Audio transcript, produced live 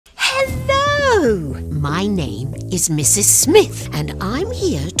Hello! My name is Mrs. Smith, and I'm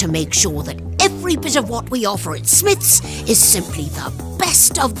here to make sure that every bit of what we offer at Smith's is simply the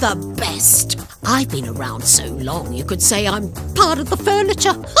best of the best. I've been around so long you could say I'm part of the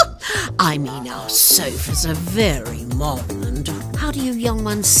furniture. I mean, our sofas are very modern and, how do you young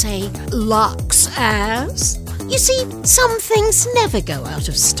ones say, luxe as? You see, some things never go out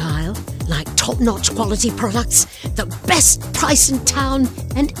of style, like top-notch quality products, the best price in town,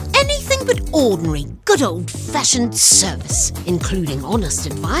 and anything but ordinary, good old-fashioned service, including honest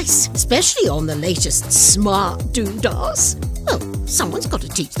advice, especially on the latest smart doodahs. Well, someone's got to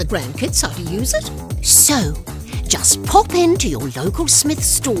teach the grandkids how to use it. So, just pop into your local Smith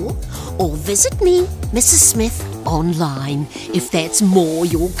store or visit me, Mrs. Smith, online, if that's more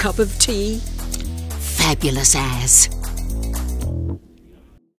your cup of tea. Fabulous as.